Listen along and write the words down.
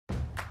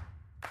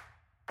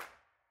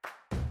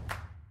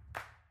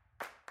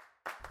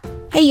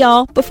Hey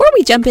y'all, before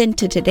we jump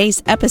into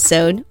today's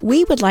episode,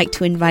 we would like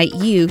to invite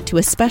you to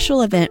a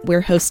special event we're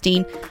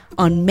hosting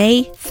on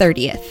May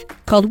 30th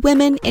called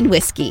Women in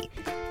Whiskey.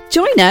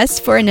 Join us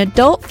for an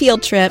adult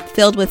field trip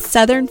filled with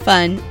Southern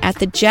fun at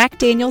the Jack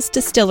Daniel's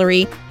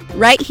Distillery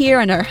right here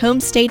in our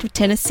home state of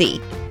Tennessee.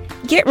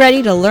 Get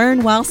ready to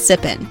learn while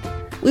sipping.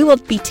 We will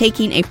be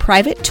taking a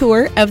private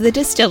tour of the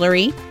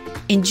distillery,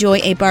 enjoy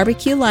a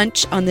barbecue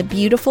lunch on the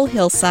beautiful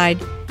hillside,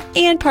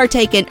 and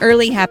partake in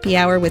early happy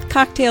hour with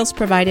cocktails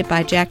provided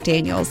by Jack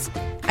Daniel's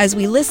as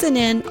we listen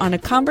in on a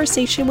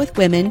conversation with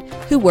women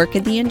who work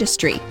in the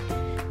industry.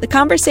 The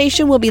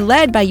conversation will be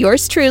led by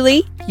yours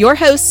truly, your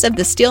hosts of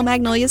the Steel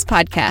Magnolias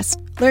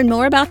podcast. Learn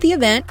more about the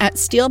event at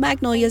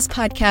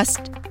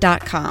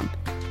steelmagnoliaspodcast.com.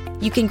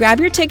 You can grab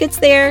your tickets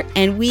there,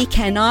 and we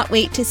cannot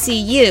wait to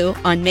see you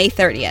on May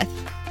 30th.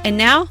 And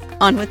now,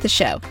 on with the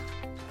show.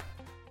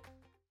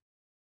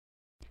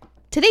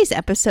 Today's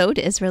episode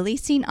is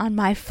releasing on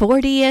my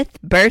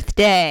 40th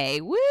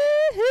birthday.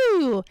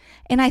 Woohoo!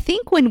 And I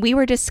think when we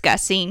were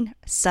discussing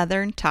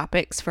Southern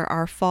topics for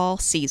our fall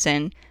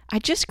season, I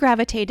just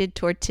gravitated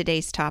toward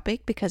today's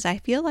topic because I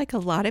feel like a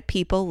lot of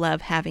people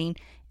love having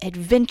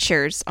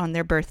adventures on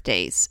their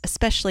birthdays,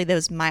 especially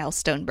those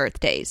milestone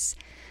birthdays.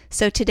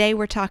 So today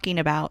we're talking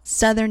about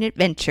Southern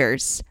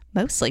adventures,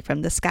 mostly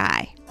from the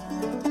sky.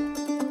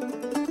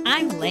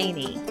 I'm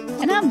Lainey.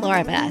 And I'm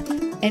Laura Beth.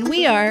 And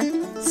we are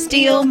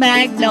Steel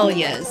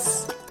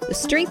Magnolias, the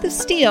strength of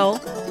steel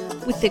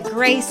with the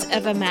grace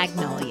of a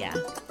magnolia.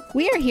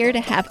 We are here to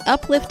have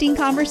uplifting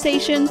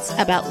conversations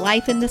about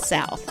life in the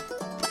South.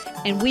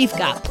 And we've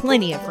got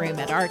plenty of room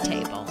at our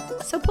table,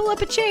 so pull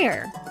up a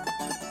chair.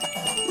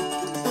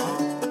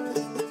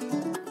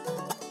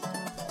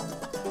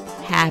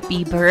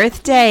 Happy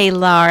birthday,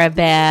 Laura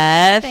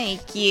Beth.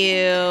 Thank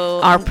you.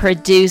 Our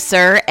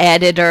producer,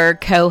 editor,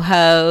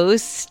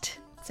 co-host,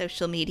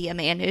 social media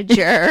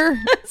manager.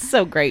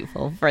 So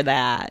grateful for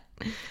that.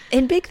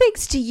 And big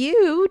thanks to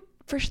you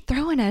for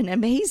throwing an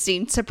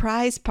amazing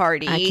surprise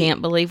party. I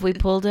can't believe we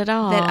pulled it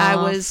off. That I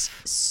was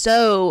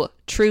so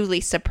truly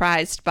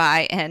surprised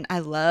by, and I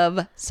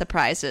love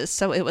surprises.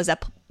 So it was a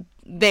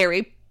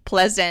very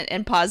pleasant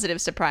and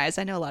positive surprise.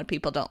 I know a lot of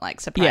people don't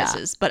like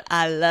surprises, but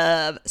I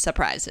love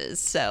surprises.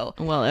 So,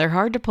 well, they're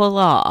hard to pull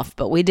off,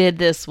 but we did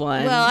this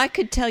one. Well, I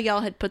could tell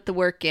y'all had put the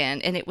work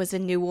in, and it was a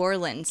New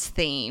Orleans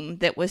theme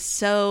that was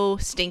so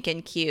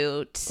stinking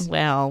cute.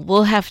 Well,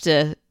 we'll have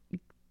to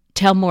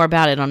tell more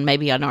about it on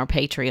our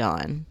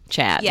Patreon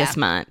chat this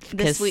month.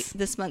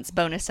 This month's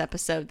bonus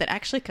episode that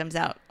actually comes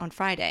out on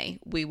Friday.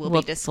 We'll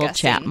be discussing. We'll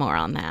chat more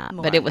on that,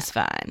 but it was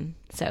fun.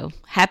 So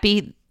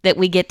happy that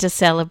we get to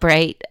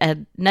celebrate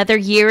another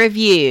year of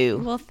you.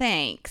 Well,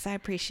 thanks. I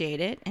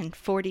appreciate it. And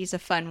 40's a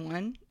fun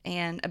one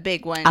and a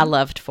big one. I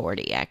loved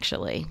 40,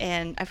 actually.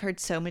 And I've heard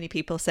so many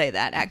people say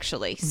that,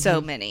 actually. Mm-hmm. So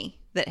many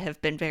that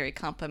have been very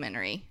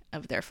complimentary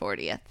of their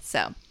 40th.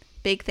 So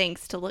big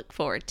things to look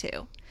forward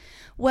to.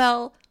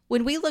 Well,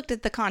 when we looked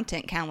at the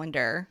content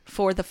calendar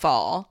for the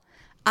fall,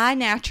 I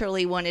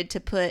naturally wanted to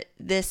put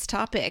this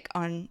topic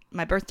on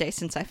my birthday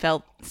since I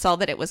saw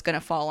that it was going to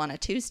fall on a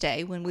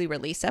Tuesday when we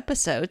release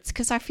episodes,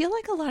 because I feel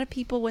like a lot of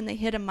people, when they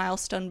hit a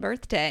milestone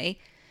birthday,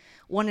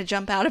 want to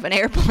jump out of an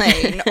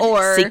airplane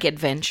or seek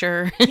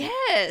adventure.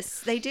 Yes,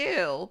 they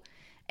do.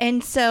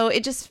 And so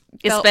it just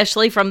felt,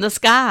 especially from the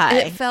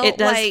sky. It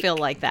does feel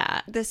like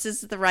that. This is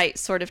the right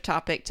sort of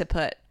topic to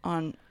put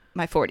on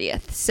my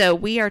 40th. So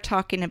we are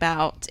talking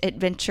about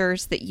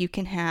adventures that you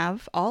can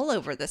have all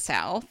over the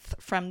South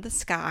from the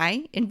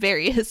sky in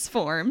various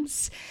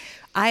forms.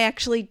 I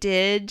actually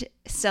did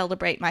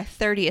celebrate my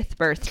 30th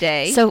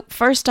birthday. So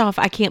first off,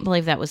 I can't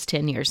believe that was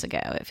 10 years ago.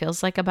 It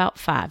feels like about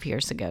 5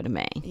 years ago to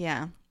me.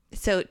 Yeah.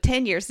 So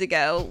 10 years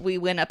ago, we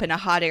went up in a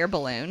hot air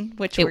balloon,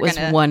 which it was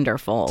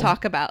wonderful.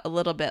 Talk about a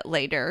little bit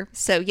later.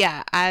 So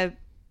yeah, I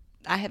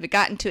have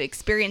gotten to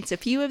experience a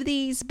few of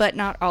these, but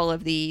not all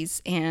of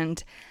these.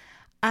 And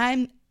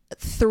I'm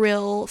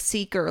thrill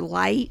seeker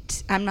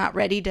light. I'm not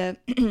ready to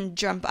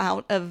jump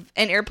out of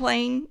an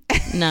airplane.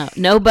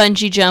 No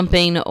bungee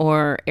jumping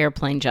or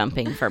airplane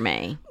jumping for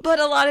me.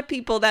 But a lot of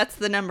people, that's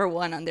the number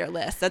one on their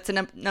list. That's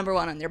the number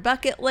one on their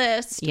bucket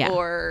list. Yeah.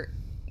 Or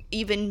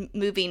even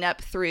moving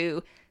up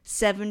through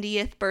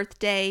 70th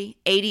birthday,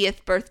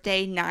 80th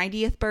birthday,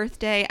 90th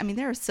birthday. I mean,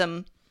 there are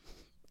some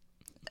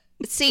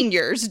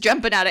seniors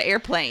jumping out of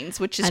airplanes,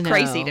 which is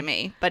crazy to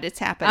me, but it's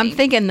happening. I'm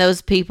thinking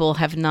those people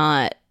have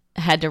not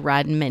had to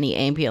ride in many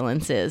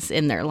ambulances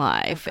in their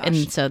life. Oh,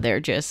 and so they're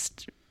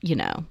just,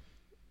 yeah.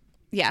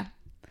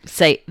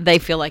 Say they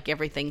feel like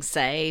everything's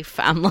safe.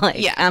 I'm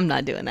like, I'm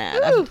not doing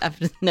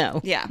that.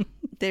 No. Yeah.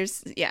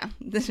 There's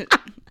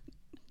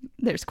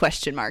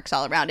question marks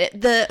all around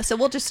it. So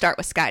we'll just start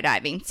with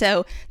skydiving.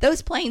 So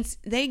those planes,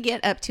 they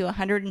get up to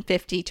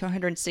 150 to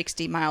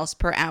 160 miles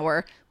per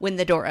hour when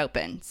the door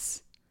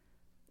opens.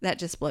 That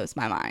just blows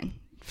my mind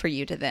for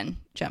you to then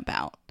jump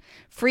out.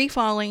 Free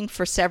falling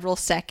for several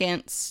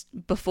seconds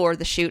before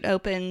the chute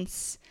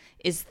opens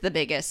is the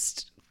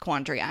biggest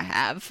quandary I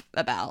have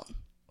about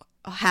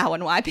how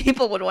and why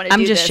people would want to do I'm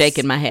this. just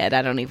shaking my head.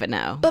 I don't even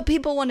know. But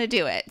people want to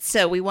do it.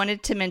 So we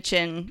wanted to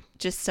mention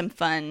just some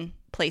fun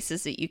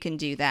places that you can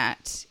do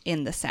that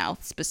in the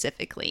South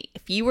specifically.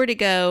 If you were to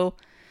go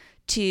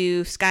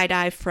to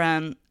skydive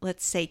from,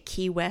 let's say,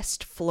 Key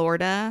West,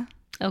 Florida,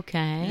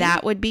 Okay.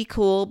 that would be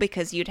cool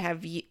because you'd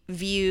have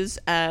views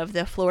of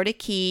the Florida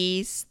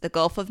Keys, the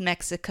Gulf of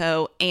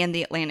Mexico, and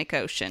the Atlantic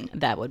Ocean.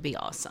 That would be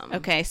awesome.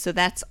 Okay, so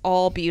that's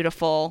all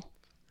beautiful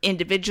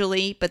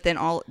individually, but then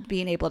all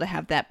being able to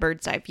have that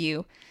bird's eye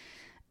view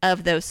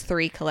of those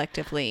three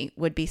collectively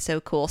would be so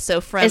cool.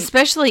 So from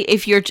Especially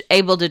if you're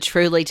able to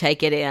truly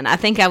take it in. I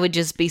think I would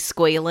just be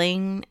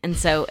squealing. And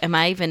so am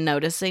I even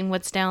noticing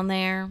what's down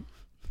there?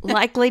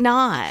 Likely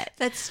not.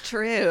 that's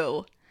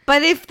true.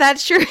 But if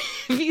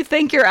if you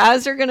think your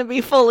eyes are going to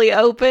be fully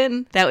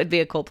open, that would be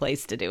a cool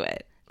place to do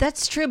it.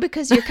 That's true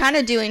because you're kind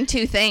of doing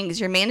two things.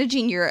 You're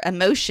managing your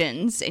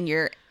emotions and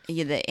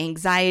the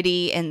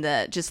anxiety and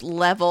the just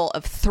level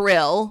of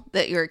thrill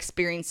that you're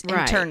experiencing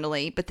Right.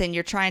 internally, but then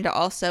you're trying to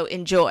also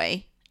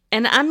enjoy.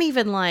 And I'm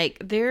even like,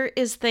 there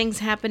is things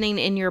happening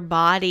in your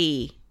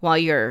body while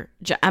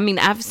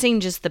I've seen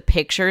just the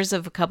pictures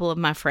of a couple of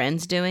my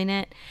friends doing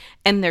it,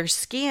 and their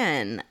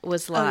skin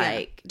was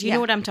like, do you know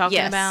what I'm talking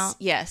about?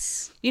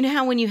 Yes. You know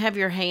how when you have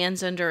your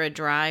hands under a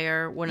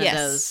dryer, one Yes. of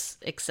those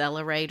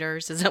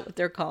accelerators, is that what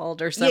they're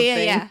called or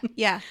something?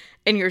 Yeah.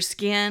 And your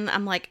skin,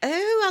 I'm like,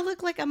 oh, I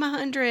look like I'm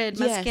 100.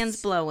 My Yes.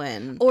 skin's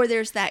blowing. Or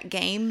there's that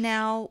game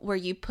now where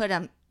you put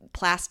a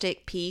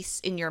plastic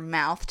piece in your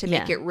mouth to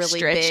make Yeah, it really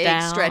stretched big,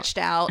 out. stretched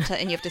out,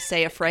 and you have to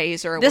say a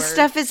phrase or a This word.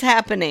 stuff is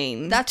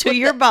happening That's to what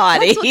your the-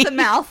 body. That's what the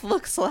mouth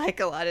looks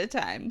like a lot of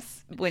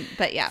times.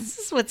 But yeah. This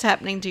is what's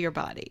happening to your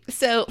body.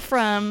 So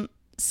from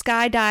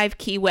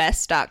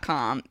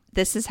skydivekeywest.com,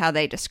 this is how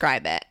they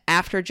describe it.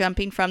 After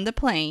jumping from the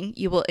plane,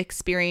 you will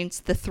experience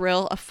the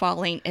thrill of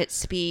falling at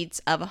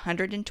speeds of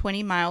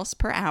 120 miles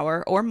per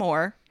hour or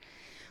more.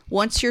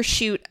 Once your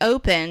chute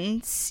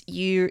opens,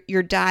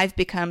 your dive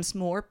becomes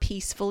more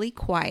peacefully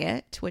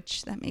quiet,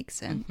 which that makes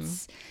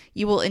sense.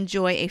 You will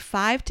enjoy a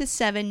 5 to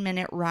 7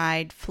 minute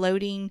ride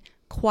floating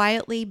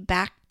quietly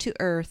back to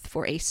earth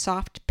for a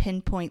soft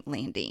pinpoint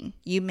landing.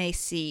 You may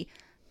see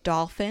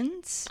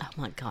dolphins, Oh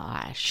my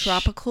gosh.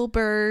 tropical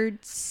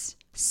birds,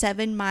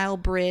 7 Mile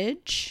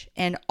Bridge,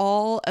 and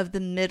all of the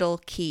middle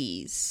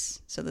keys.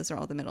 So those are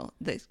all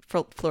the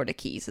Florida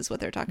Keys is what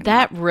they're talking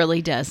about. That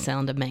really does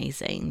sound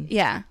amazing.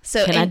 Yeah.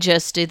 So Can I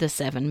just do the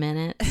 7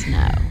 minutes?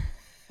 No.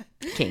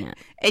 Can't.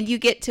 and you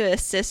get to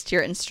assist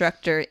your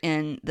instructor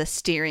in the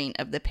steering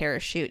of the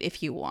parachute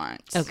if you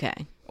want. Okay.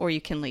 Or you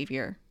can leave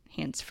your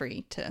hands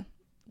free to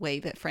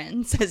wave at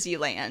friends as you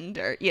land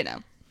or,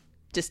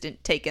 just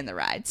take in the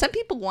ride. Some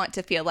people want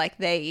to feel like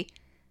they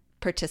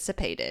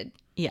participated.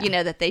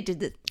 Yeah. That they did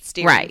the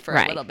steering for a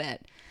right. little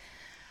bit.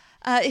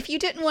 If you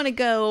didn't want to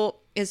go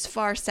as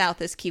far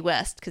south as Key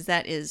West, because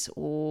that is That's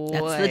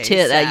the way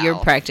tip. You're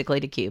south, practically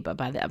to Cuba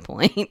by that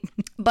point.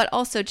 but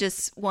also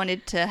just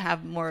wanted to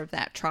have more of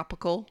that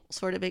tropical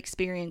sort of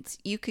experience,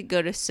 you could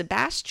go to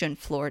Sebastian,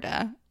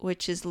 Florida,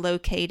 which is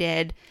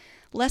located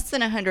less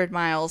than 100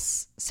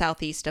 miles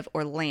southeast of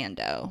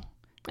Orlando.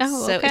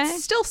 Oh, so okay.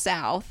 it's still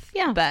south,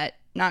 Yeah. but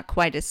not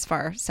quite as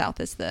far south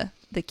as the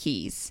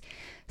Keys.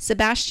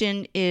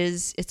 Sebastian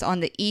it's on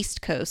the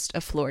east coast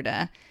of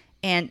Florida,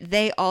 and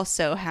they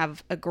also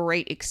have a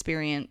great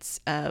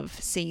experience of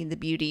seeing the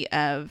beauty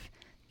of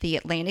the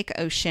Atlantic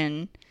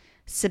Ocean,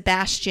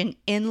 Sebastian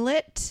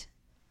Inlet,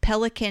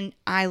 Pelican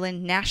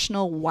Island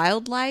National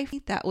Wildlife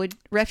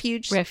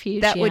Refuge.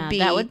 That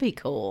would be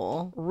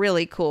cool.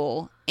 really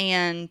cool,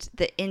 and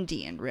the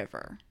Indian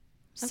River.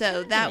 So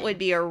Okay. that would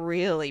be a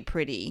really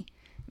pretty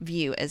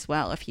view as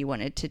well if you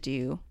wanted to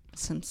do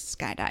some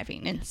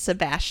skydiving in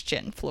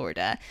Sebastian,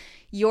 Florida.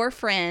 Your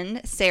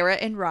friend Sarah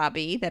and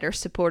Robbie, that are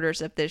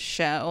supporters of this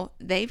show,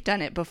 they've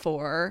done it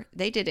before.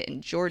 They did it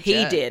in Georgia.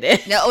 He did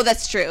it. No, oh,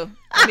 that's true.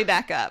 Let me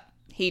back up.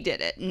 He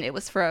did it, and it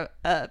was for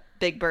a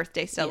big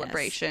birthday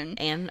celebration. Yes.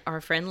 And our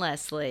friend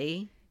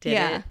Leslie did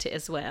it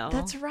as well.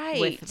 That's right.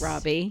 With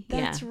Robbie.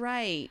 That's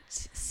right.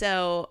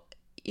 So,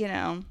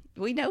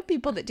 we know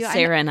people that do it.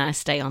 Sarah and I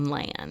stay on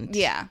land.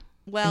 Yeah.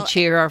 Well, And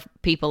cheer our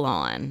people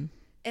on.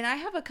 and I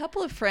have a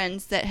couple of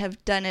friends that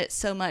have done it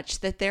so much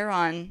that they're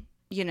on,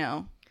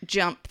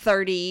 jump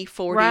 30,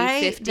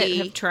 40, 50.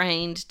 That have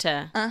trained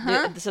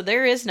to. So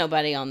there is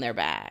nobody on their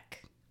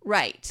back.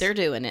 Right. They're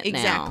doing it now.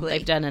 Exactly.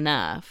 They've done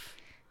enough.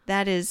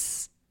 That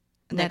is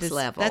Next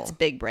level. That's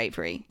big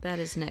bravery. That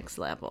is next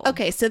level.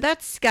 Okay, so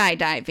that's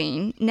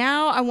skydiving.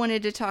 Now I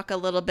wanted to talk a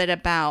little bit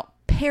about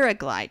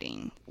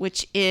paragliding,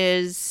 which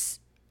is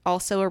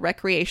also a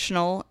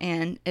recreational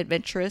and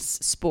adventurous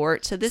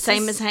sport. So this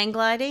Same is as hang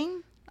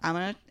gliding?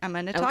 I'm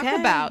gonna talk Okay.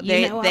 about.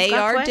 You know I've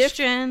got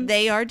questions.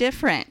 They are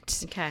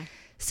different. Okay.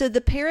 So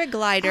the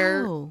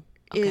paraglider Oh,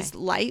 okay. is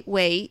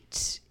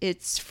lightweight.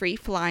 It's free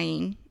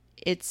flying.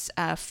 It's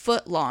a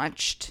foot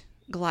launched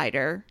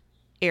glider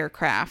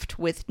aircraft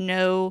with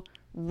no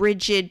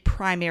rigid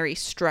primary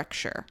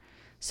structure.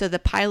 So the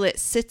pilot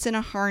sits in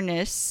a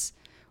harness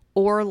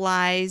or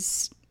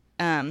lies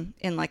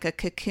in like a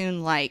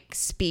cocoon-like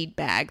speed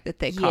bag that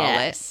they call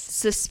Yes. it,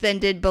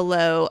 suspended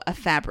below a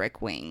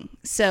fabric wing.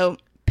 So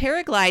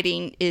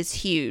paragliding is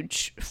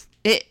huge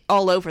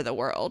all over the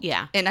world.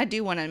 Yeah. And I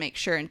do want to make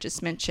sure and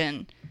just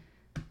mention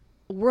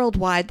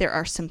worldwide there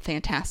are some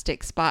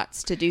fantastic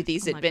spots to do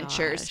these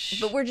adventures. gosh.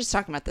 But we're just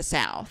talking about the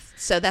South.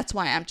 So that's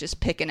why I'm just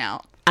picking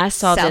out. I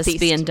saw this Southeast.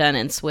 being done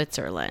in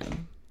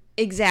Switzerland.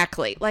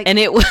 Exactly. Like, And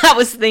I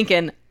was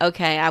thinking,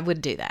 okay, I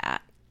would do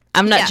that.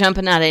 I'm not Yeah.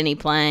 jumping out of any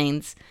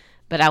planes,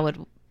 but I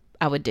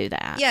would do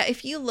that. yeah,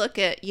 if you look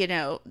at,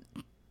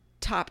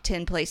 top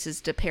 10 places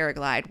to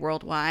paraglide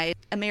worldwide,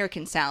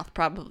 American South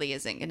probably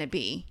isn't going to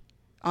be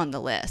on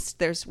the list.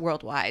 There's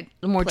worldwide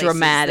More places that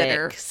dramatic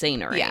are-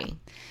 scenery. Yeah.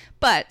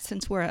 But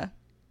since we're a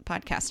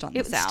podcast on the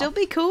It would South, still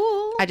be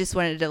cool. I just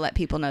wanted to let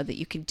people know that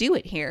you can do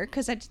it here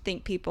because I just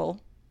think people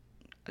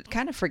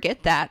kind of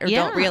forget that or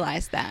Yeah. don't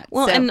realize that.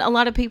 Well, So, and a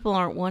lot of people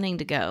aren't wanting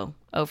to go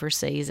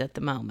overseas at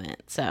the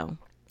moment. So,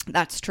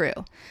 that's true.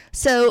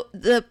 So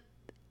the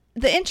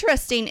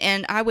interesting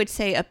and I would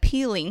say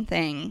appealing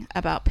thing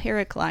about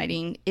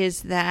paragliding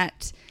is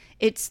that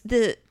it's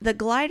the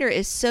glider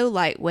is so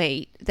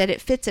lightweight that it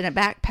fits in a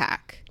backpack,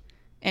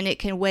 and it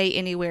can weigh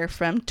anywhere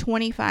from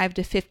 25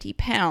 to 50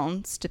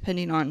 pounds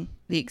depending on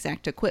the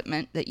exact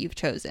equipment that you've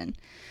chosen.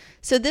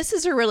 So this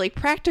is a really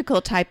practical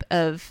type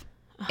of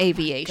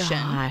aviation.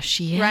 gosh,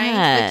 yes.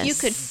 Right? Like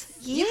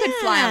you could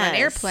fly on an Yes.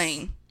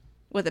 airplane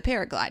with a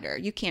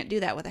paraglider. You can't do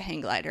that with a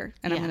hang glider.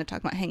 And I'm Yeah. going to talk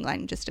about hang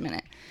gliding in just a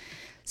minute.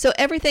 So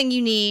everything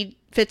you need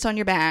fits on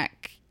your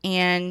back.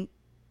 And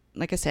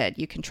like I said,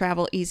 you can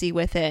travel easy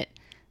with it.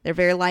 They're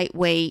very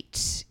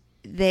lightweight.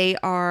 They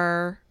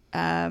are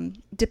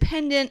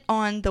dependent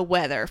on the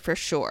weather for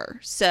sure.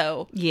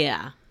 So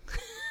Yeah.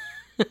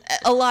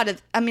 all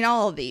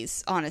of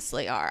these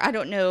honestly are. I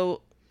don't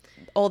know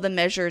all the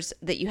measures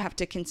that you have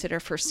to consider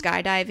for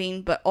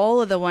skydiving, but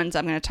all of the ones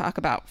I'm going to talk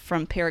about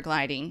from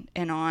paragliding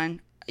and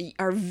on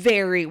are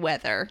very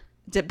weather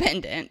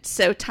dependent.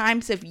 So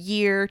times of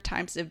year,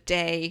 times of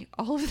day,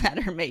 all of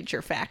that are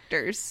major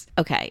factors.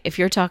 Okay, if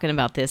you're talking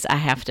about this, I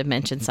have to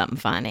mention something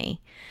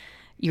funny.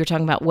 You were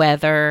talking about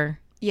weather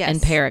Yes.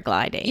 and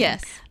paragliding.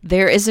 Yes.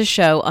 There is a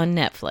show on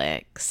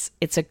Netflix.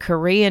 It's a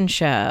Korean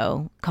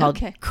show called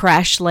Okay.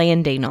 Crash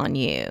Landing on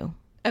You.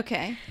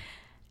 Okay.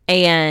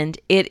 And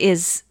it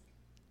is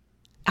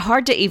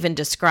hard to even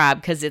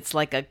describe because it's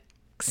like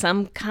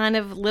some kind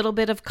of little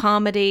bit of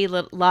comedy,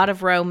 lot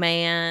of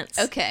romance.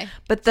 Okay.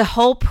 But the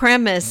whole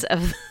premise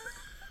of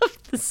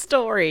the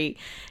story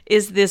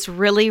is this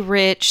really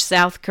rich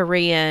South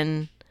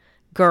Korean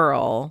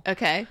girl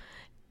Okay.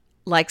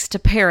 likes to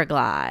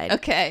paraglide.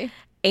 Okay.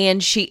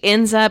 And she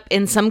ends up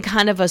in some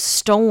kind of a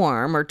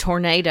storm or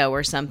tornado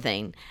or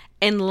something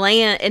and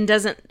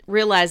doesn't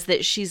realize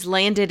that she's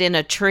landed in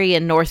a tree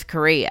in North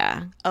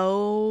Korea.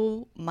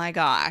 Oh my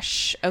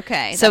gosh.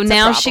 Okay. So that's a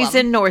now she's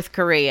problem. in North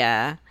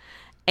Korea,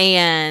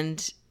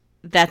 and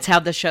that's how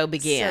the show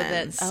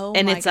begins.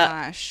 and it's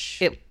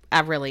gosh. I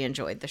really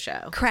enjoyed the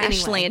show.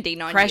 Crash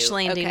Landing on Crash You.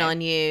 Landing Okay.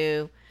 on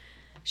You.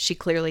 She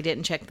clearly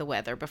didn't check the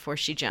weather before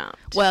she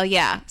jumped. Well,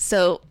 yeah.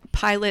 So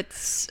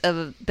pilots'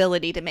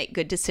 ability to make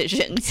good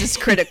decisions is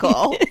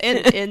critical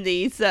in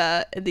these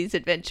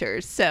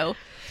adventures. So,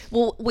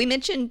 well, we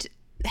mentioned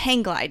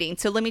hang gliding.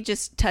 So let me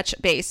just touch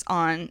base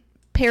on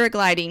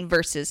paragliding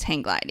versus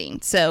hang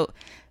gliding. So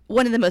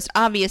one of the most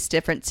obvious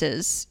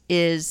differences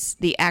is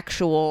the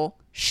actual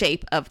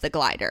shape of the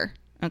glider.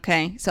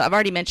 Okay. So I've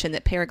already mentioned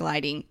that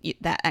paragliding,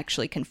 that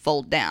actually can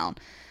fold down.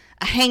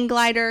 A hang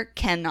glider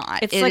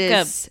cannot. It's It like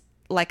is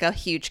like a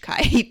huge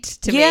kite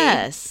to me.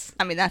 Yes.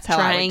 I mean, that's how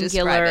I would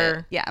describe it.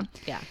 Triangular. Yeah.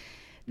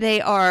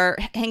 Yeah.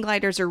 Hang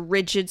gliders are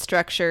rigid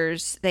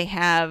structures. They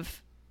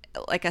have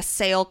like a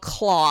sail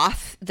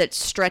cloth that's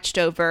stretched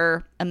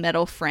over a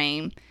metal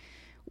frame.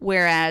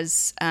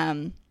 Whereas,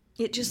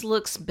 It just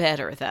looks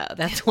better, though.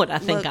 That's what I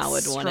think I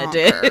would looks want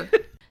to stronger. do.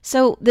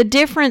 So the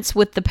difference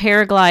with the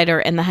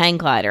paraglider and the hang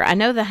glider, I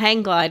know the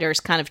hang glider is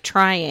kind of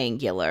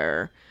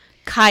triangular,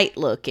 kite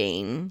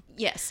looking.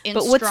 Yes. And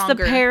But what's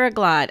stronger. the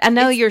paraglide? I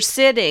know you're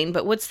sitting,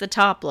 but what's the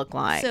top look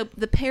like? So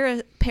the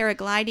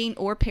paragliding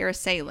or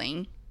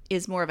parasailing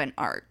is more of an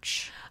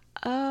arch.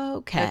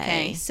 Okay.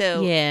 Okay,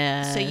 so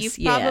yes, so you've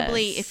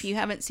probably, yes. if you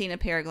haven't seen a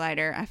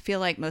paraglider, I feel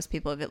like most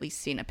people have at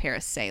least seen a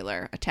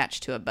parasailer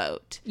attached to a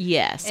boat.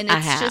 Yes, And I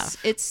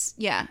it's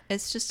have.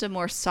 it's just a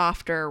more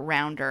softer,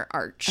 rounder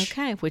arch.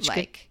 Okay, which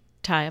could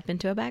tie up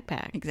into a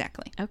backpack.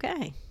 Exactly.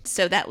 Okay.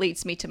 So that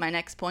leads me to my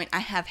next point. I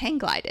have hang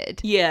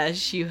glided.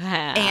 Yes, you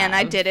have. And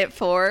I did it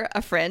for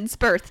a friend's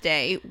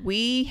birthday.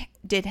 We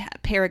did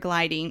hang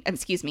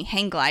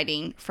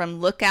gliding from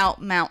Lookout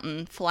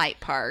Mountain Flight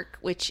Park,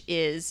 which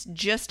is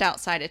just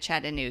outside of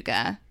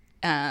Chattanooga.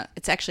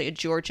 It's actually a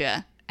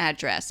Georgia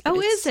address. but Oh,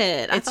 it's- is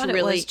it? I it's thought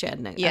really, it was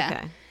Chattanooga. Yeah.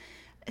 Okay.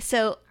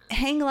 So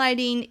hang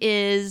gliding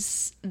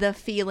is the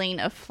feeling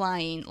of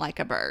flying like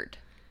a bird.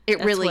 It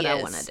That's really what is.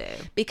 I wanna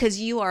do. Because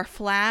you are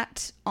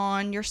flat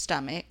on your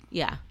stomach,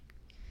 Yeah.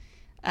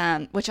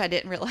 which I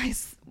didn't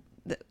realize.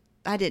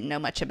 I didn't know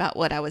much about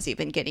what I was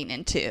even getting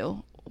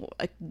into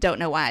I don't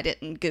know why I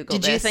didn't Google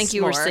Did you think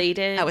you were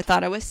seated? I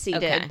thought I was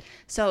seated. Okay.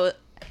 So,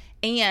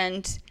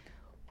 and,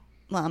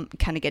 well, I'm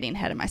kind of getting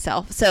ahead of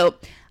myself. So,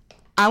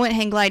 I went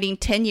hang gliding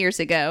 10 years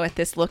ago at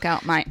this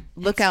Lookout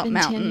Mountain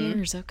 10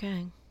 years,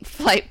 okay.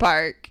 flight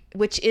park,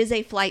 which is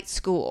a flight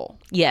school.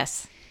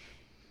 Yes.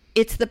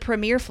 It's the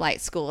premier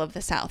flight school of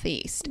the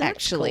Southeast, That's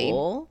actually.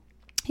 cool.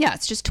 Yeah,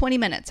 it's just 20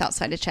 minutes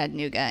outside of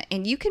Chattanooga,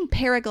 and you can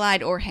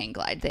paraglide or hang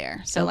glide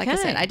there. So, like I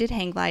said, I did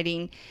hang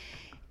gliding.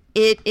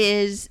 It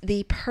is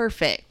the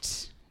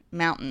perfect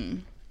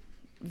mountain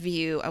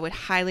view. I would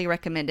highly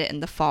recommend it in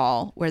the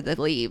fall where the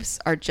leaves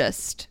are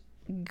just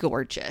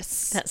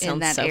gorgeous. That sounds in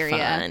that so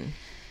area.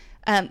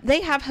 fun.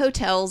 They have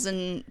hotels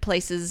and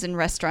places and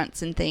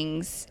restaurants and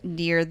things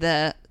near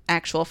the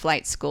actual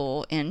flight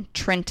school in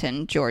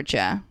Trenton,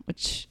 Georgia,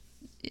 which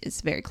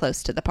is very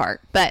close to the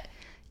park. But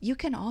you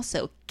can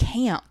also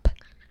camp.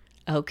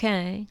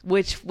 Okay.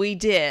 Which we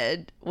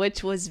did,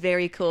 which was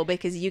very cool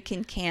because you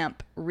can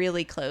camp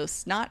really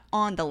close, not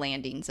on the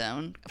landing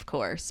zone, of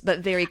course, but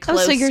very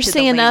close. Oh, so you're to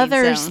seeing the landing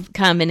others zone.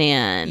 coming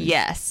in.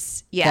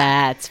 Yes. Yeah.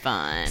 That's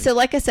fun. So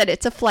like I said,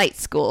 it's a flight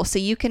school, so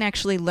you can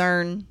actually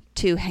learn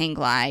to hang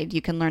glide.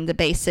 You can learn the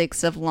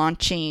basics of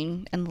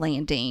launching and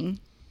landing.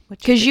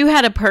 Because you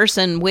had a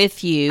person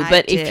with you,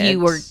 but I if you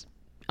did. were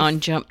on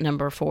jump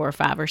number 4 or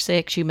 5 or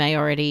 6, you may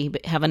already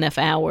have enough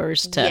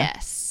hours to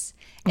Yes.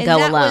 And go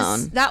that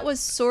alone. That was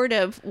sort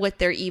of what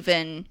they're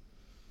even,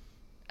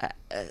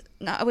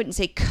 no, I wouldn't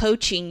say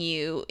coaching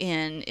you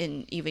in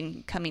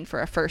even coming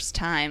for a first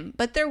time,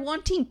 but they're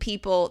wanting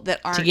people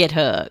that aren't to get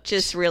hooked.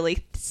 just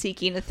really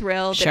seeking a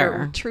thrill, that Sure.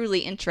 are truly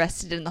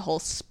interested in the whole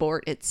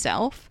sport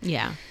itself.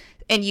 Yeah.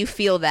 And you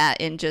feel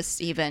that in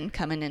just even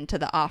coming into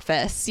the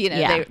office, you know,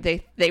 Yeah.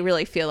 they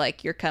really feel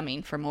like you're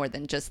coming for more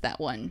than just that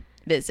one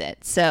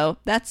visit. So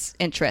that's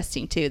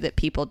interesting too, that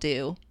people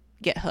do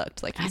get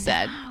hooked, like you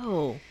said.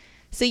 Oh.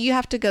 So you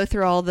have to go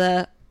through all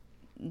the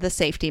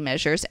safety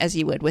measures as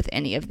you would with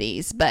any of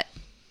these, but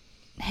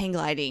hang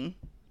gliding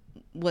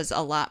was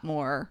a lot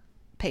more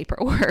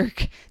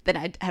paperwork than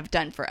I have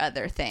done for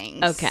other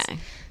things. Okay.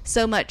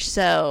 So much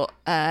so,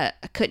 I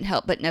couldn't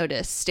help but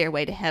notice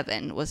Stairway to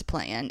Heaven was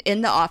playing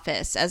in the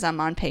office as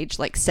I'm on page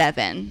like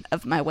 7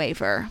 of my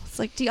waiver. It's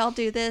like, do y'all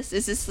do this?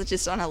 Is this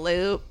just on a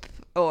loop,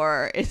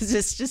 or is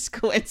this just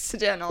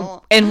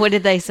coincidental? And what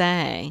did they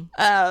say?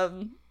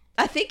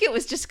 I think it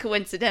was just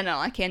coincidental.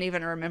 I can't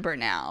even remember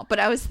now. But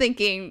I was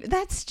thinking,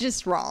 that's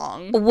just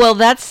wrong. Well,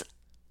 that's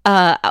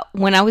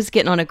when I was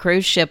getting on a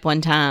cruise ship one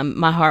time,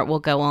 My Heart Will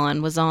Go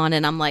On was on,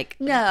 and I'm like,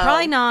 No.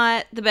 probably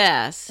not the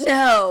best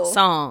No.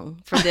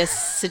 song for this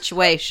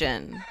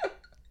situation.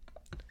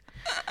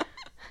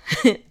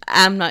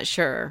 I'm not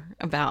sure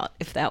about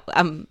if that,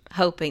 I'm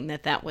hoping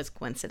that was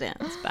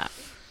coincidence, but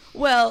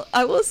Well,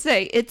 I will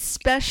say it's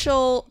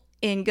special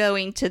in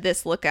going to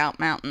this Lookout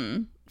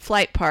Mountain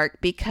flight park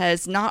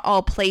because not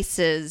all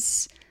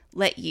places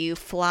let you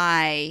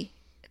fly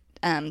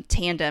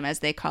tandem, as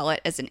they call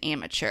it, as an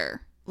amateur.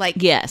 Like,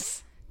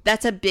 yes.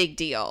 that's a big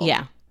deal.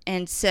 Yeah.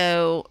 And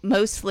so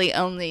mostly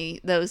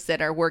only those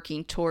that are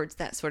working towards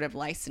that sort of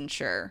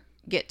licensure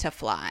get to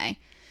fly.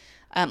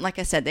 Like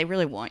I said, they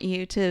really want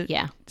you to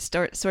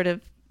sort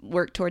of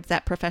work towards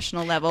that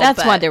professional level.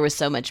 That's why there was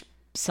so much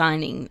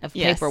signing of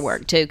Yes.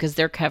 paperwork, too, because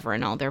they're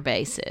covering all their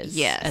bases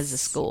Yes. as a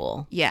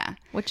school. Yeah.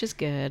 Which is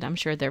good. I'm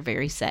sure they're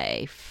very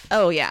safe.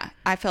 Oh, yeah.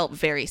 I felt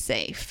very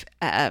safe.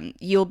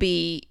 You'll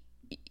be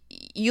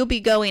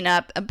going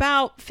up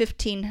about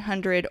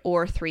 1,500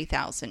 or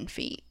 3,000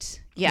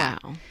 feet. Yeah.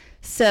 Wow.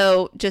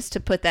 So just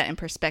to put that in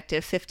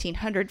perspective,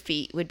 1,500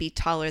 feet would be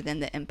taller than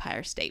the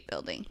Empire State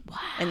Building. Wow.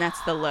 And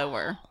that's the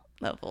lower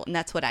level. And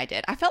that's what I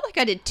did. I felt like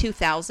I did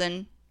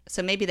 2,000.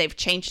 So maybe they've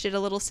changed it a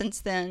little since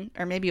then.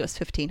 Or maybe it was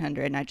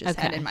 1,500 and I just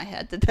had in my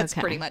head that that's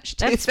pretty much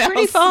 2,000. That's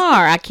pretty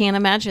far. I can't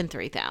imagine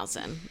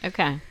 3,000.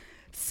 Okay.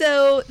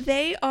 So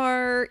they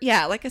are,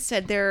 yeah, like I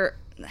said, they're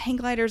hang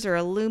gliders are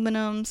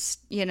aluminums.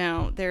 You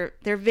know, they're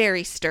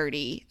very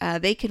sturdy.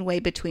 They can weigh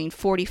between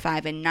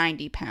 45 and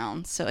 90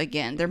 pounds. So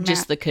again, they're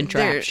just the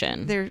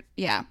contraption. They're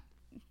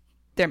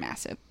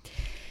massive.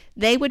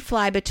 They would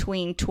fly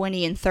between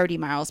 20 and 30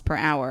 miles per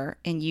hour,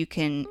 and you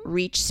can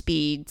reach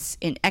speeds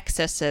in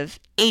excess of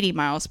 80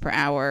 miles per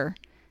hour.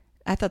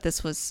 I thought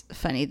this was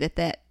funny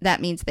that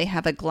means they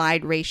have a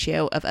glide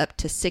ratio of up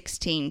to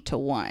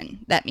 16-1.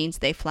 That means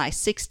they fly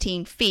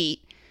 16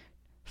 feet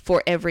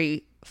for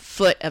every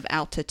foot of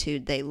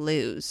altitude they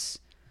lose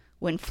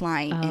when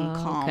flying in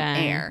calm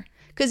air.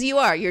 Because you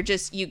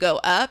go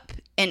up,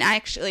 and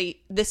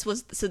this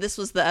was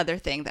the other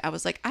thing that I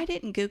was like, I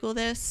didn't Google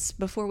this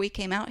before we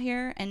came out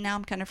here, and now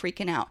I'm kind of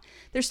freaking out.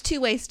 There's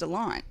 2 ways to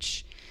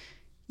launch.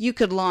 You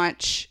could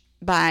launch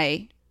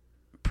by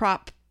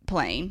prop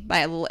plane, by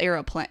a little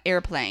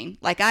airplane,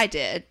 like I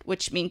did,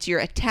 which means you're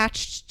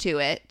attached to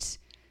it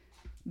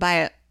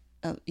by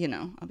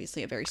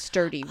obviously a very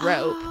sturdy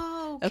rope.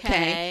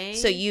 Okay.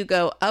 So you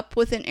go up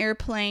with an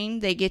airplane.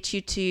 They get you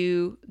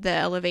to the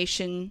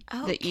elevation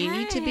that you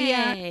need to be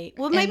at.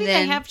 Well, maybe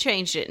they have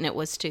changed it and it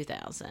was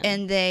 2,000.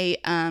 And they,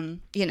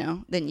 then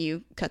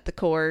you cut the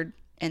cord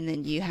and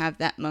then you have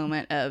that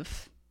moment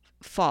of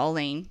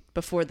falling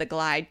before the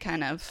glide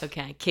kind of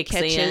kicks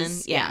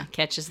catches, in. Yeah,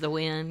 catches the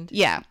wind.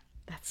 Yeah.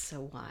 That's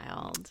so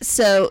wild.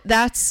 So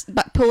that's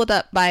pulled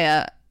up by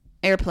a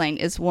airplane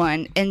is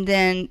one, and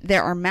then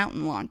there are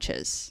mountain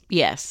launches.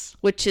 Yes,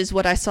 which is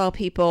what I saw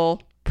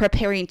people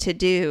preparing to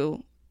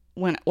do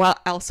while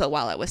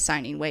I was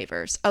signing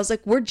waivers. I was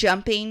like, we're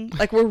jumping,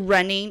 like we're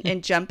running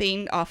and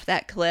jumping off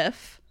that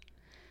cliff.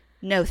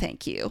 No,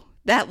 thank you.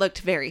 That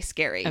looked very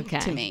scary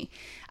to me.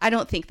 I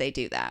don't think they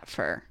do that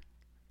for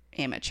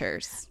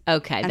amateurs.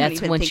 Okay,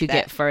 that's once you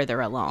get further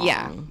along.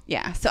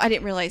 Yeah. So I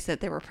didn't realize that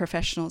there were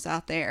professionals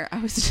out there. I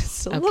was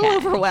just a little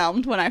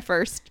overwhelmed when I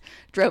first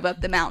drove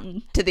up the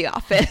mountain to the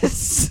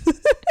office.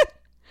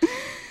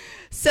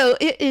 So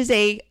it is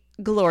a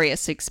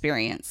glorious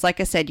experience. Like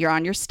I said, you're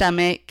on your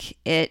stomach.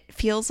 It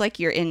feels like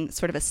you're in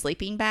sort of a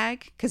sleeping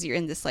bag because you're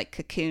in this like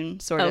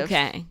cocoon sort of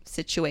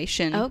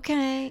situation.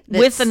 Okay.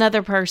 With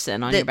another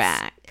person on your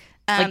back.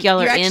 Like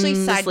y'all are in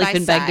the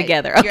sleeping bag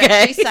together. You're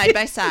actually side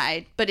by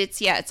side, but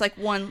it's like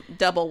one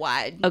double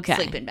wide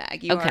sleeping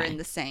bag. You are in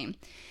the same.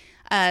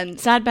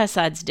 Side by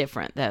side's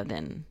different though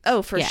than.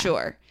 Oh, for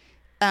sure.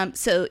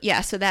 So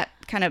that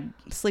kind of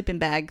sleeping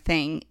bag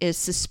thing is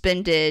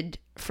suspended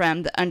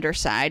from the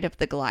underside of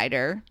the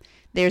glider.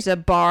 There's a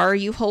bar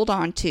you hold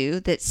on to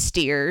that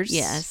steers.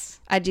 Yes.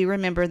 I do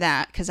remember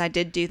that because I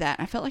did do that.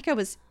 I felt like that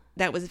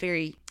was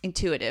very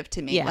intuitive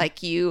to me. Yeah.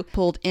 Like you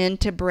pulled in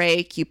to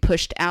brake, you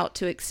pushed out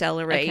to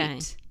accelerate. Okay.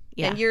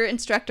 Yeah. And your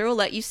instructor will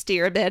let you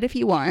steer a bit if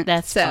you want.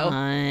 That's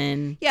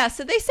fun. Yeah,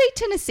 so they say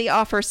Tennessee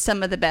offers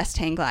some of the best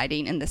hang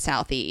gliding in the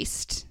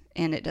Southeast,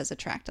 and it does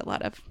attract a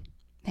lot of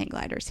hang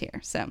gliders here.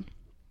 So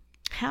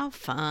how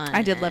fun.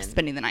 I did love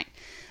spending the night.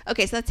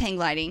 Okay, so that's hang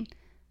gliding.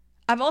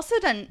 I've also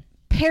done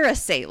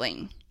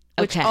parasailing,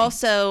 which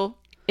also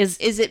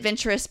is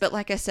adventurous, but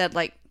like I said,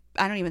 like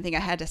I don't even think I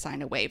had to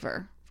sign a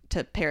waiver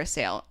to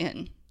parasail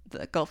in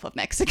the Gulf of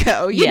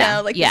Mexico. You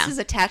know, like this is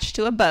attached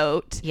to a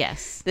boat.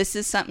 Yes. This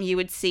is something you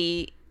would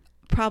see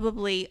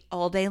probably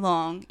all day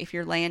long if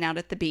you're laying out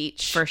at the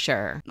beach. For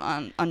sure.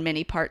 On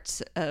many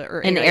parts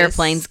or and areas.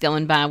 Airplanes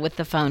going by with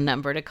the phone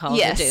number to call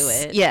to do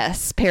it.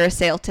 Yes.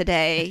 Parasail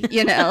today,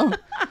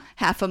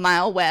 half a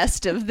mile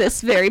west of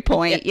this very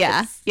point.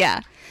 Yes.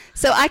 Yeah.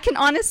 So I can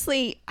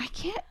honestly, I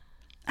can't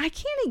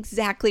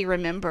exactly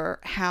remember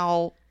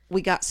how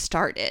we got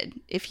started,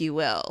 if you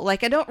will.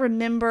 Like, I don't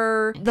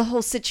remember the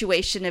whole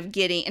situation of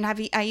getting, and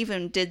I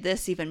even did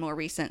this even more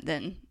recent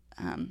than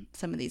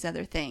some of these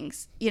other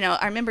things.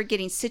 I remember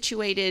getting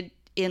situated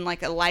in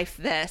like a life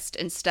vest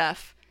and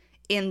stuff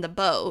in the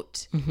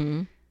boat.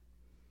 Mm-hmm.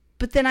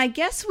 But then I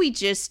guess we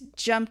just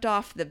jumped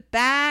off the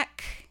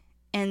back,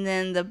 and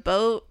then the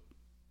boat,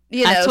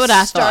 that's what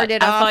I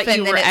started thought. off. I thought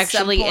you were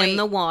actually in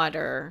the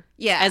water.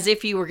 Yeah. As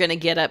if you were going to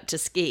get up to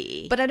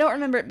ski. But I don't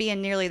remember it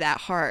being nearly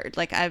that hard.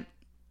 Like,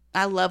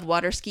 I love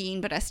water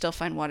skiing, but I still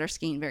find water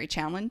skiing very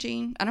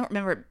challenging. I don't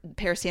remember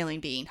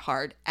parasailing being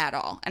hard at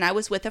all. And I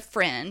was with a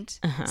friend,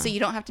 so you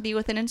don't have to be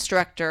with an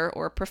instructor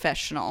or a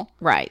professional.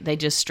 Right. They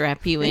just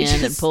strap you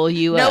in and pull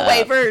you up. No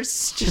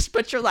waivers. Just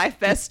put your life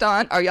vest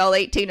on. Are y'all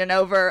 18 and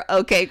over?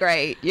 Okay,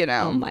 great.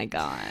 Oh, my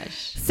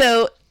gosh.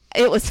 So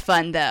it was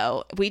fun,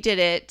 though. We did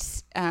it.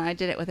 I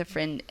did it with a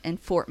friend in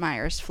Fort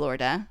Myers,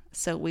 Florida.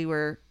 So we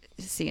were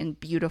seeing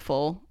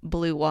beautiful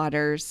blue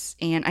waters,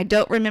 and I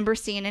don't remember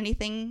seeing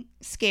anything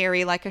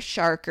scary like a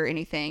shark or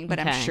anything, but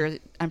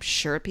I'm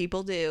sure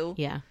people do.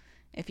 Yeah.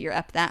 If you're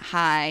up that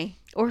high.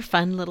 Or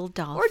fun little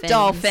dolphins. Or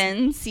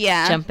dolphins,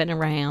 yeah. Jumping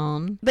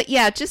around. But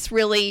yeah, just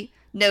really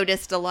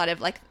noticed a lot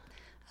of like,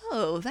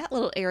 oh, that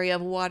little area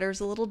of water is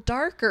a little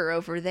darker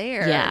over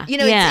there. Yeah.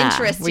 It's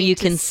interesting where you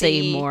can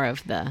see more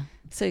of the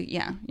So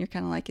yeah, you're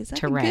kind of like, is that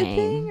terrain. A good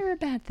thing or a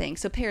bad thing?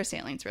 So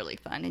parasailing's really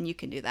fun, and you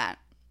can do that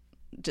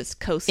just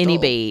coastal, any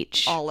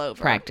beach, all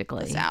over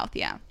practically the South.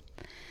 Yeah.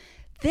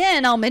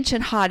 Then I'll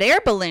mention hot air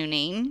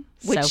ballooning,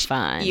 which so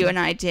fun. You and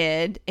I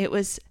did. It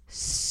was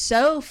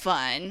so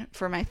fun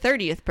for my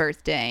 30th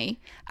birthday.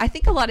 I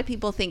think a lot of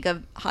people think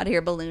of hot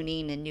air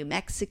ballooning in New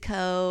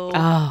Mexico.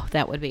 Oh,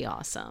 that would be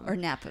awesome. Or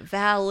Napa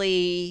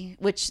Valley,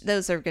 which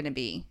those are going to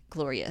be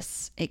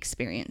glorious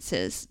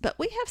experiences. But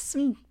we have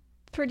some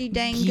pretty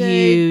dang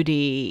good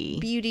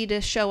beauty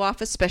to show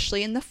off,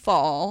 especially in the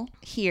fall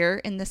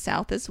here in the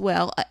South as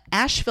well.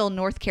 Asheville,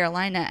 North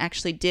Carolina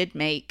actually did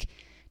make,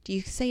 do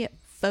you say it,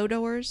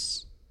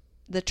 Fodor's?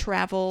 The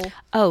travel.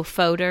 Oh,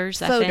 Fodor's.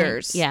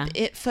 Fodor's. Yeah.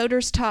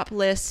 Fodor's top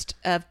list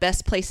of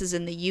best places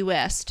in the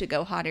U.S. to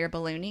go hot air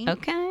ballooning.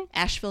 Okay.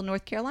 Asheville,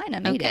 North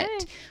Carolina made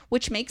it,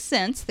 which makes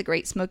sense. The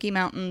Great Smoky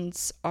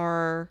Mountains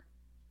are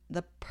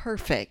the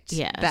perfect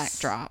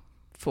backdrop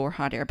for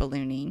hot air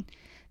ballooning.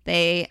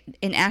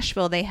 In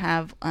Asheville, they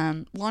have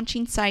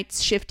launching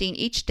sites shifting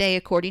each day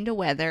according to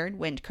weather and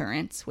wind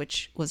currents,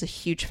 which was a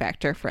huge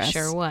factor for us.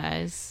 Sure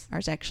was.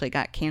 Ours actually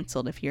got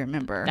canceled, if you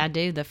remember. I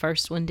do. The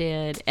first one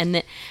did.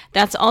 And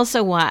that's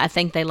also why I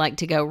think they like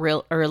to go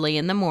real early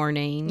in the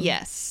morning.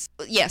 Yes.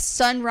 Yes,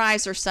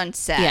 sunrise or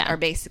sunset are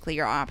basically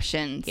your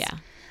options. Yeah.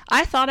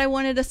 I thought I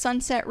wanted a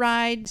sunset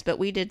ride, but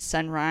we did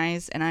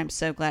sunrise, and I'm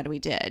so glad we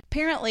did.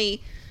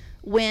 Apparently,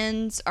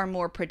 winds are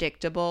more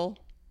predictable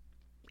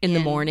in the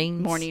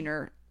morning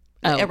or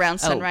around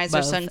sunrise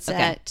or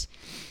sunset. Okay.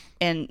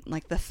 And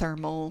like the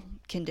thermal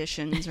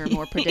conditions are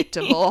more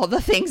predictable. All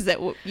the things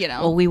that,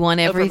 Well, we want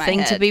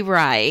everything to be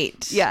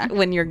right. Yeah.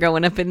 When you're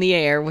going up in the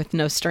air with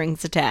no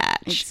strings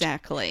attached.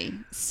 Exactly.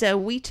 So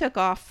we took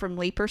off from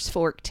Leapers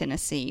Fork,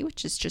 Tennessee,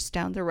 which is just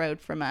down the road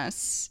from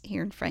us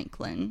here in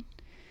Franklin.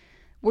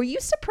 Were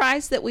you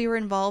surprised that we were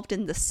involved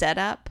in the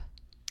setup?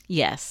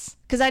 Yes.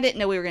 Because I didn't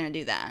know we were going to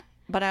do that.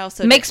 But I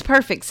also... Makes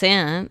perfect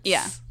sense.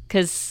 Yeah.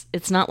 Because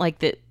it's not like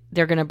that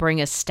they're going to bring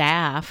a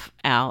staff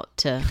out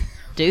to...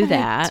 do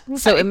that. Right.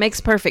 So it makes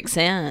perfect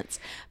sense.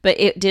 But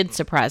it did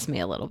surprise me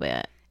a little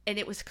bit. And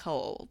it was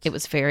cold. It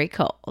was very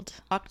cold.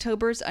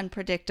 October's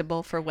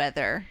unpredictable for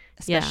weather,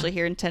 especially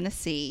here in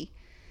Tennessee.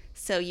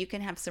 So you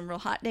can have some real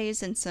hot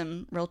days and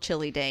some real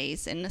chilly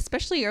days. And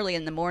especially early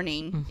in the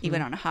morning,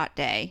 even on a hot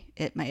day,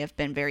 it may have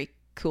been very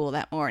cool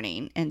that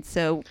morning. And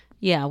so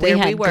we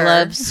had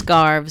gloves,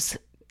 scarves,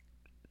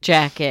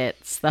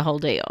 jackets, the whole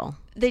deal.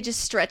 They just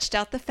stretched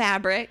out the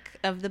fabric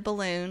of the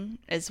balloon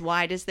as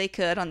wide as they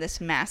could on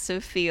this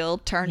massive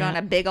field, turned on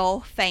a big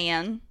old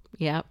fan.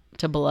 Yep,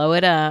 to blow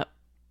it up.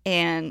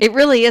 And it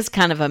really is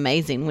kind of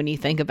amazing when you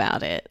think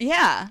about it.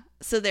 Yeah.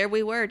 So there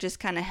we were,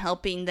 just kind of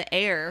helping the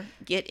air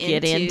get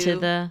into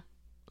the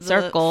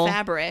circle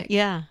fabric.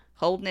 Yeah.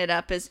 Holding it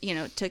up as,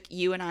 it took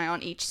you and I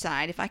on each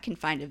side. If I can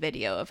find a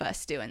video of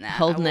us doing that.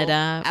 Holding it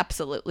up.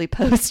 Absolutely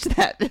post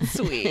that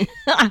this week.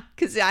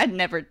 Because I'd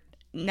never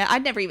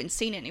even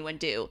seen anyone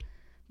do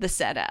the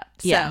setup.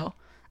 So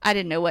I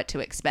didn't know what to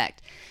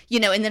expect.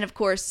 And then of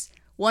course,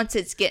 once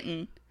it's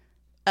getting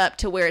up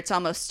to where it's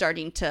almost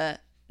the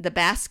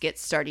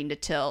basket's starting to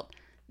tilt,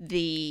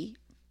 the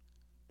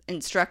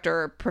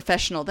instructor or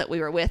professional that we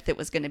were with that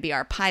was going to be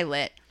our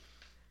pilot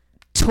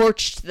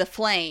torched the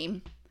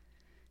flame,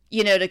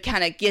 to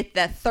kind of get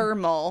that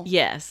thermal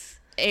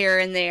air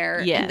in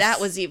there. Yes. And that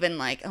was even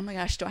like, oh my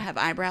gosh, do I have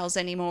eyebrows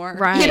anymore?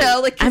 Right.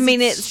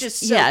 It's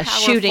just so powerful.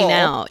 Shooting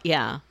out.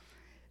 Yeah.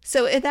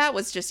 So that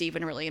was just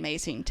even really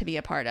amazing to be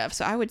a part of.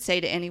 So I would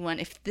say to anyone,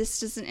 if this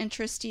doesn't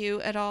interest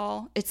you at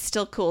all, it's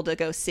still cool to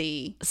go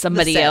see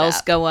somebody else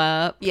go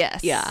up.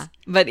 Yes. Yeah.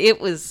 But it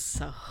was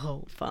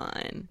so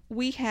fun.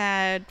 We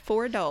had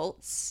 4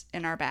 adults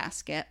in our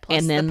basket, plus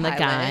and then the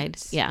guide.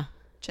 Yeah.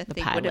 Which I the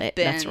think pilot. Would have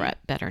been that's right.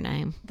 Better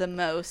name. The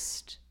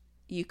most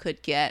you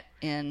could get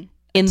in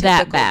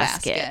that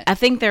basket. I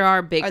think there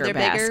are bigger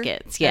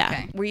baskets. Bigger? Yeah.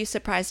 Okay. Were you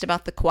surprised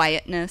about the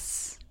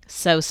quietness?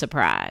 So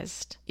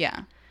surprised.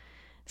 Yeah.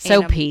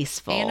 So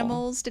peaceful.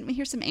 Animals. Didn't we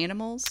hear some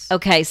animals?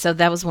 Okay, so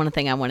that was one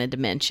thing I wanted to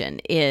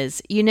mention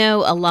is,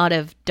 a lot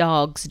of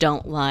dogs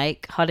don't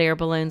like hot air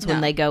balloons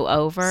when they go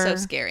over. So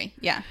scary.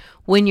 Yeah.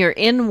 When you're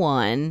in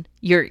one,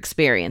 you're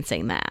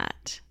experiencing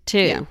that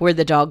too, where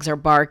the dogs are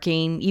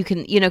barking. You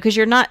can, because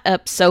you're not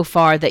up so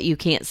far that you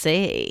can't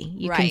see.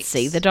 You can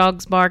see the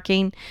dogs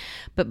barking.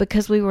 But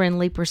because we were in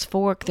Leapers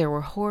Fork, there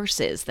were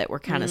horses that were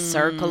kind of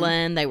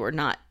circling. They were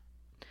not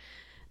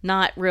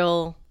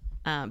real...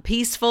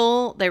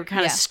 peaceful. They were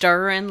kind of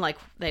stirring, like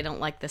they don't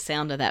like the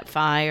sound of that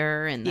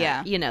fire, and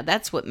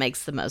that's what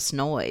makes the most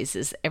noise.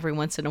 Is every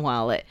once in a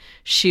while it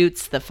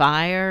shoots the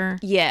fire.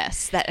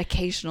 Yes, that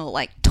occasional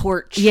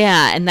torch.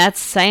 Yeah, and that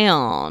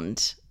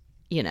sound,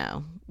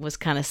 was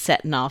kind of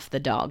setting off the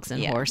dogs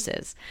and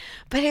horses.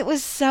 But it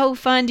was so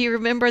fun. Do you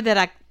remember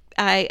that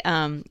I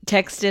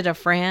texted a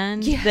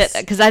friend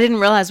because I didn't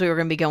realize we were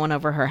going to be going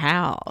over her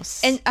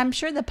house. And I'm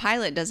sure the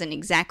pilot doesn't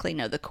exactly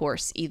know the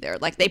course either.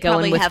 Like they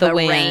probably have a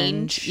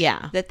range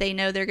that they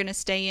know they're going to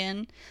stay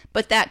in.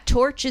 But that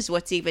torch is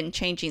what's even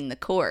changing the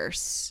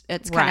course.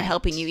 It's kind of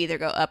helping you either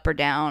go up or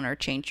down or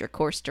change your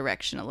course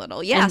direction a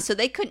little. Yeah, so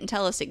they couldn't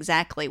tell us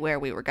exactly where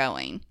we were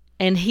going.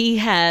 And he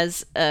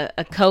has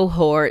a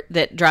cohort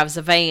that drives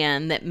a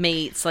van that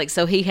meets.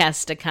 So he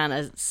has to kind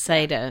of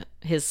say to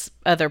his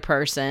other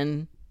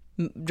person,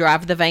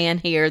 drive the van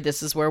here.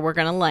 This is where we're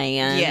going to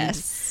land.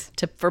 Yes.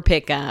 For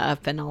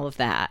pickup and all of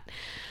that.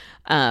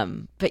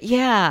 But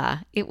yeah,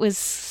 it was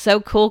so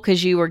cool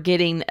because you were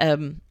getting,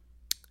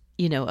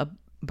 a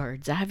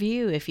bird's eye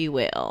view, if you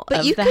will,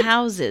 of the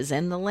houses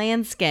and the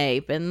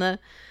landscape and the,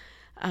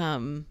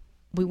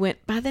 we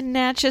went by the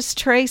Natchez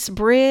Trace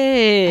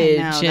Bridge.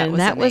 I know,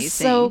 that was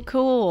so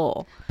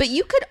cool. But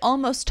you could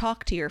almost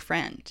talk to your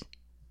friend.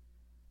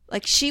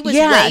 Like she was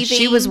waving.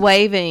 She was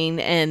waving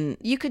and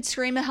you could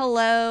scream a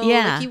hello.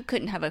 Yeah. Like you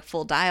couldn't have a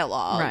full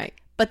dialogue. Right.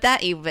 But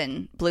that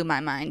even blew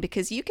my mind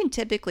because you can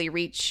typically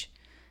reach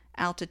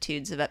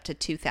altitudes of up to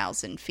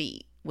 2,000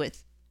 feet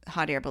with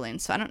hot air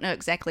balloons. So I don't know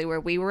exactly where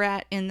we were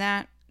at in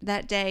that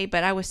day,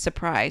 but I was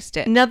surprised.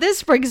 Now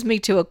this brings me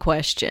to a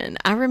question.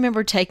 I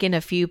remember taking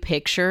a few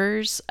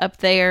pictures up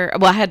there.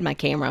 Well, I had my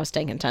camera. I was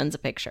taking tons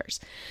of pictures.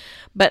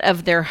 But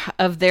of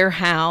their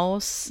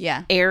house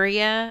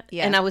area.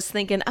 Yeah. And I was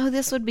thinking,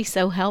 this would be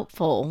so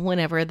helpful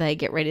whenever they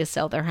get ready to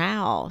sell their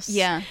house.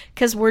 Yeah.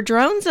 Because were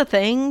drones a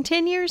thing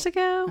 10 years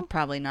ago?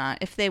 Probably not.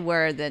 If they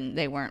were, then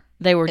they weren't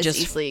just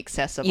easily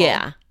accessible.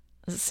 Yeah.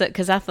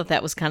 because I thought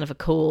that was kind of a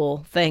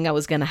cool thing I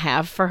was going to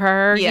have for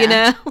her, Yeah. you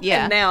know?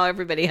 Yeah. And now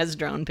everybody has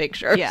drone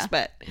pictures. Yeah.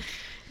 But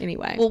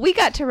anyway. Well, we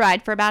got to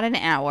ride for about an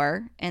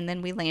hour, and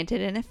then we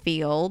landed in a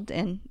field.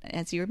 And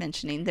as you were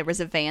mentioning, there was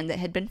a van that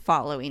had been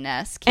following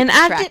us, keeping and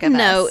I track didn't of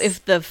know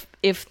us.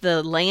 if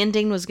the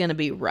landing was going to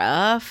be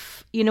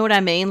rough. You know what I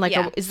mean? Like,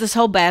 Yeah. is this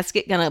whole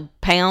basket going to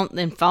pound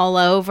and fall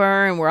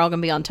over, and we're all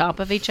going to be on top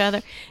of each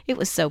other? It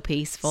was so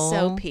peaceful.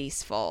 So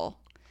peaceful.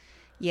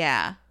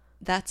 Yeah,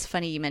 that's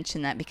funny you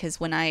mentioned that, because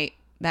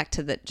back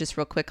to the, just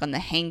real quick on the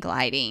hang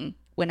gliding,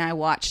 when I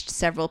watched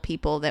several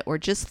people that were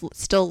just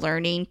still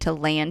learning to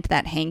land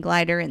that hang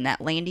glider in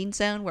that landing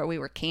zone where we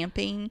were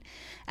camping,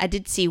 I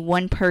did see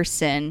one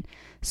person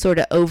sort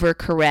of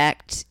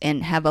overcorrect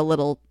and have a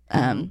little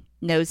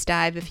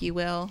nosedive, if you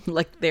will.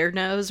 Like their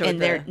nose, or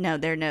And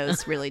their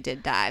nose really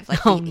did dive.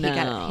 Like Oh, he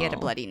had a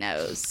bloody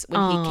nose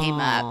when he came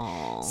up.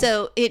 Oh.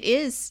 So it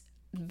is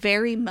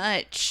very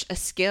much a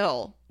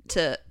skill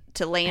to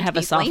land have a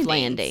these soft landings.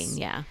 landing.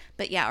 Yeah.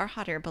 But yeah, our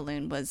hot air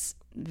balloon was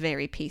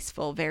very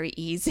peaceful, very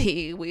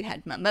easy. We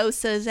had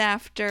mimosas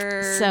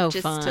after. So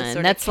just fun. To sort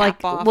of That's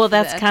cap like, off well,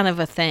 that's the- kind of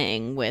a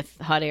thing with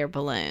hot air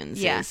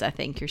balloons. Yeah. Is I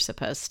think you're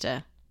supposed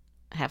to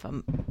have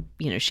a,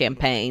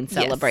 champagne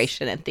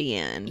celebration at the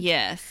end.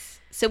 Yes.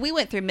 So we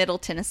went through Middle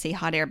Tennessee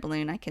hot air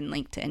balloon. I can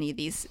link to any of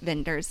these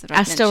vendors that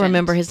I still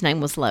remember his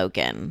name was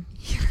Logan.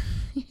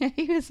 Yeah,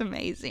 he was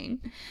amazing.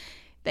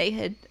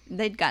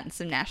 They'd gotten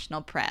some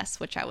national press,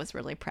 which I was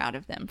really proud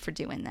of them for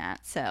doing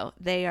that. So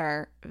they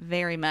are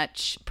very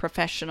much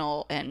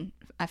professional, and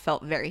I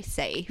felt very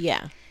safe.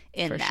 Yeah,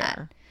 in for that.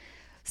 sure.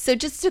 So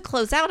just to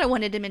close out, I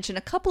wanted to mention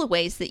a couple of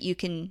ways that you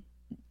can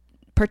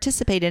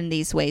participate in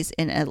these ways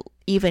in an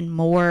even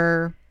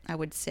more, I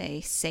would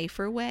say,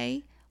 safer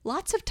way.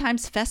 Lots of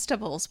times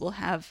festivals will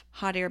have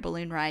hot air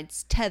balloon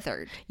rides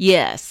tethered.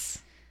 Yes.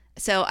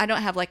 So I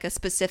don't have like a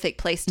specific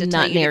place to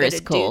tell Not you to near go as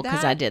to cool do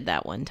because that. I did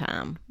that one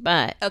time.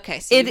 But Okay,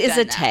 so it you've is done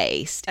a that.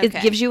 taste. Okay.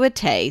 It gives you a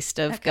taste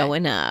of Okay.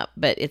 going up,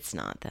 but it's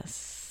not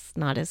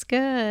as good.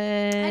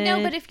 I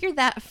know, but if you're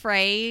that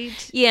afraid,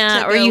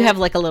 yeah, to or you go- have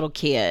like a little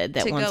kid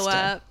that to wants go to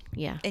up,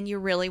 yeah. and you're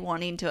really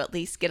wanting to at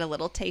least get a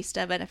little taste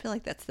of it, I feel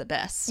like that's the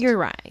best You're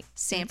right.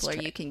 sampler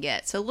That's you can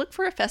get. So look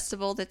for a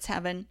festival that's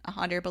having a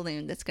hot air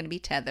balloon that's going to be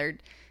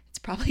tethered. It's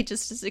probably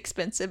just as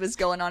expensive as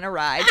going on a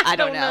ride. I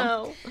don't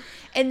know.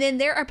 And then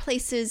there are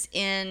places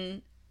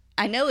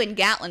I know in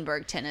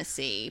Gatlinburg,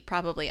 Tennessee,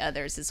 probably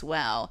others as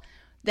well,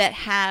 that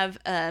have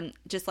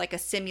just like a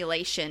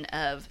simulation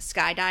of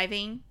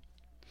skydiving.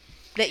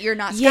 That you're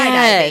not skydiving.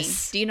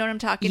 Yes. Do you know what I'm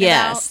talking about?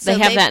 Yes, they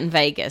have that in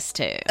Vegas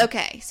too.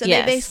 Okay, so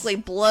Yes. they basically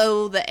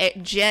blow the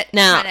jet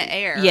Now, kind of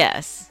air.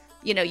 yes,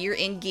 You know, you're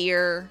in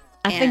gear.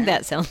 I think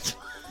that sounds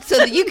so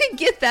that you can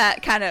get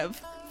that kind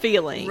of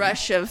feeling.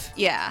 rush of,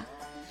 yeah.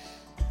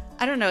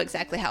 I don't know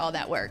exactly how all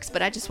that works,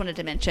 but I just wanted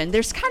to mention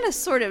there's kind of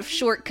sort of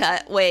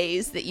shortcut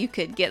ways that you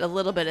could get a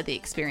little bit of the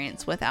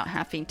experience without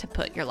having to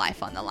put your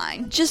life on the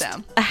line. Just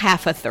so. a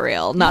half a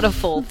thrill, not a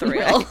full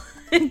thrill.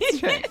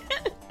 That's right.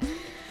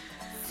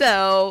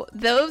 So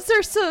those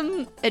are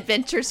some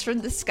adventures from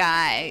the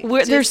sky.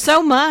 There's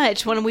so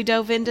much when we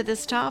dove into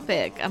this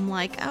topic. I'm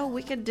like, oh,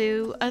 we could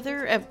do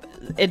other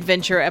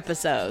adventure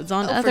episodes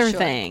on for other sure.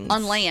 things.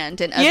 On land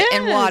and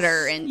Yes.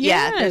 water and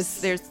Yes.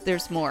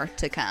 there's more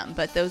to come,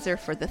 but those are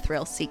for the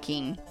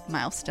thrill-seeking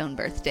milestone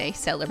birthday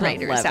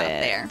celebrators I love out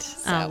it. there.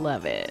 I So,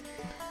 love it.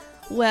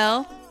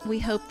 well, we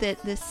hope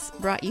that this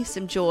brought you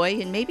some joy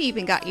and maybe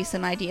even got you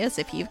some ideas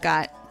if you've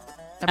got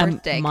a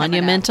birthday coming up.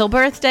 Monumental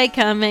birthday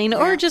coming, Yeah.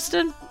 or just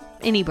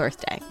any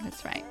birthday.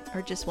 That's right.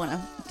 Or just want to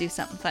do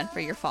something fun for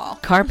your fall.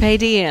 Carpe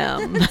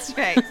diem. That's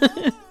right.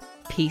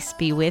 Peace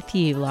be with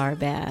you,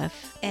 Larbeth.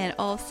 And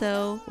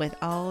also with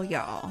all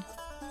y'all.